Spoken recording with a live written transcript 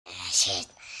și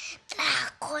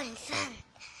dragoni sunt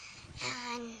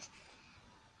în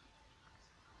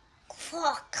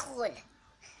focul.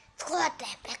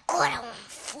 Scoate pe gură un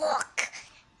foc.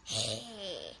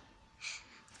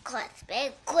 Scoate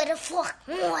pe gură foc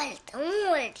mult,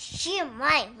 mult și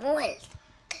mai mult.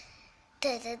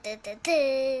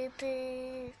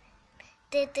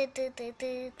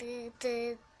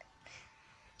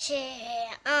 Și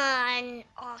în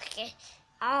ochi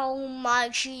au mai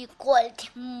și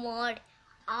colți mari,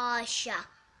 așa,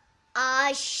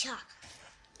 așa,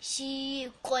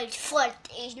 și colți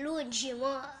foarte lungi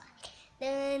mari.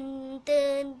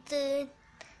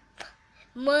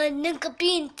 Mănâncă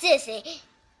prințese,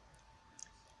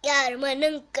 iar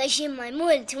mănâncă și mai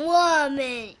mulți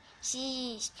oameni.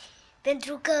 Și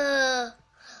pentru că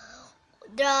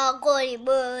dragonii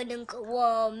mănâncă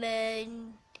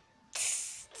oameni.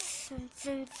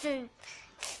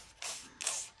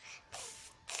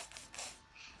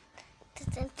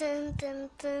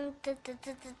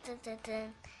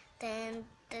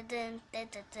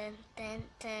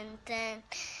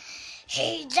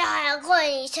 Și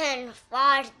dragonii sunt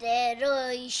foarte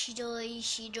răi și răi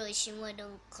și răi și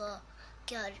mănâncă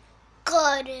chiar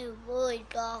care voi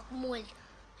plac mult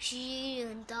și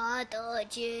îndată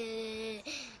ce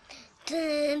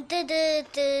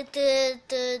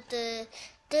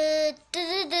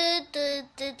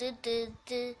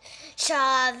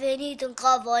și-a venit un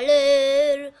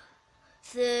cavaler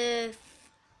să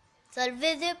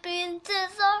salveze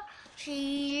prințesa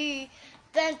și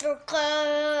pentru că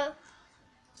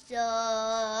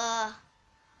s-a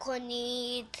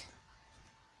conit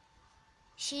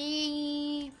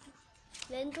și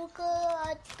pentru că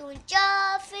atunci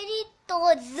a venit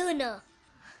o zână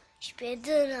și pe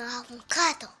zână a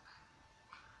mâncat-o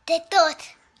de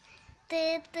tot.